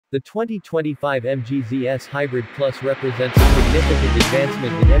The 2025 MG ZS Hybrid Plus represents a significant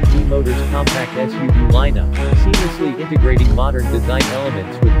advancement in MG Motors' compact SUV lineup, seamlessly integrating modern design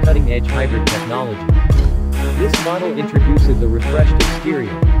elements with cutting-edge hybrid technology. This model introduces a refreshed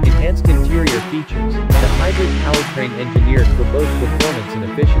exterior, enhanced interior features, and a hybrid powertrain engineered for both performance and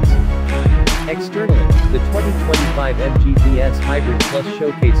efficiency. Externally, the 2025 MG ZS Hybrid Plus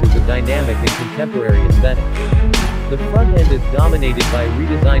showcases a dynamic and contemporary aesthetic. The front end is dominated by a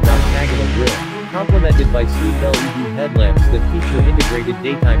redesigned octagonal grille, complemented by sleek LED headlamps that feature integrated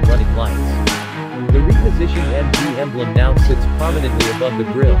daytime running lights. The repositioned MG emblem now sits prominently above the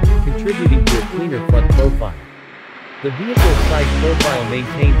grille, contributing to a cleaner front profile. The vehicle's side profile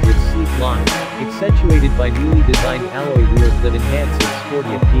maintains its sleek line, accentuated by newly designed alloy wheels that enhance its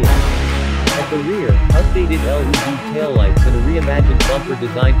sporty appeal. At the rear, updated LED taillights and a reimagined bumper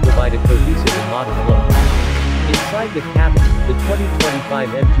design provide a cohesive and modern look. Inside the cabin, the 2025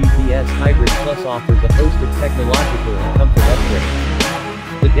 MG ZS Hybrid Plus offers a host of technological and comfort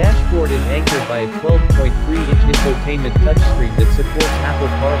upgrades. The dashboard is anchored by a 12.3-inch infotainment touchscreen that supports Apple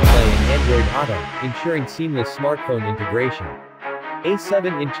CarPlay and Android Auto, ensuring seamless smartphone integration. A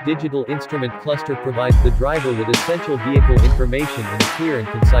 7-inch digital instrument cluster provides the driver with essential vehicle information in a clear and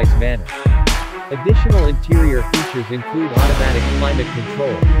concise manner. Additional interior features include automatic climate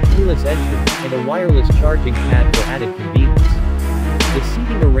control, keyless entry, and a wireless charging pad for added convenience. The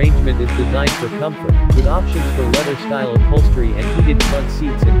seating arrangement is designed for comfort, with options for leather-style upholstery and heated front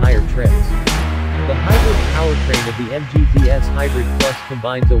seats in higher trims. The hybrid powertrain of the MG ZS Hybrid Plus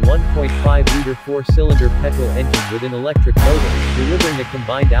combines a 1.5-liter four-cylinder petrol engine with an electric motor, delivering a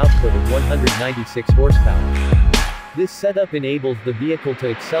combined output of 196 horsepower. This setup enables the vehicle to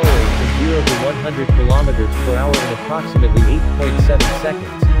accelerate from 0 to 100 km/h in approximately 8.7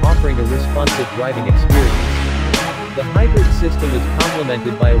 seconds, offering a responsive driving experience. The hybrid system is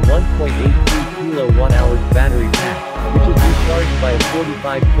complemented by a 1.83 kWh battery pack, which is recharged by a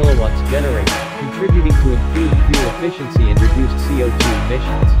 45 kW generator, contributing to improved fuel efficiency and reduced CO2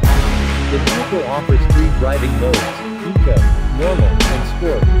 emissions. The vehicle offers 3 driving modes: Eco, Normal, and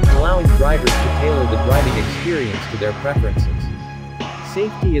Sport, allowing drivers to tailor the driving experience to their preferences.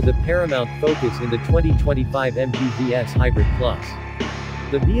 Safety is a paramount focus in the 2025 MG ZS Hybrid Plus.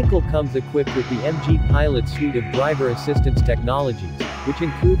 The vehicle comes equipped with the MG Pilot suite of driver assistance technologies, which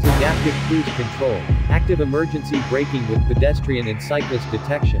includes adaptive cruise control, active emergency braking with pedestrian and cyclist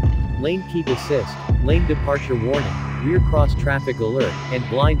detection, lane keep assist, lane departure warning, rear cross traffic alert, and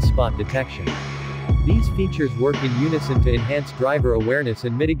blind spot detection. These features work in unison to enhance driver awareness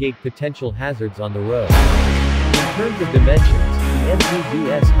and mitigate potential hazards on the road. In terms of dimensions, the MG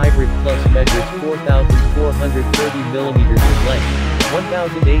ZS Hybrid Plus measures 4,430 mm in length,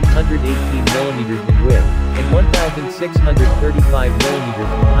 1,818 mm in width, and 1,635 mm in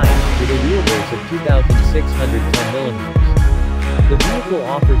height, with a wheelbase of 2,610 mm. The vehicle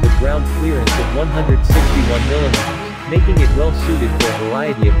offers a ground clearance of 161 mm, making it well suited for a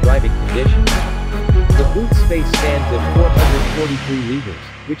variety of driving conditions. The boot space stands at 443 liters,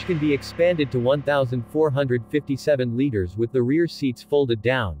 which can be expanded to 1,457 liters with the rear seats folded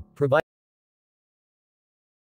down, providing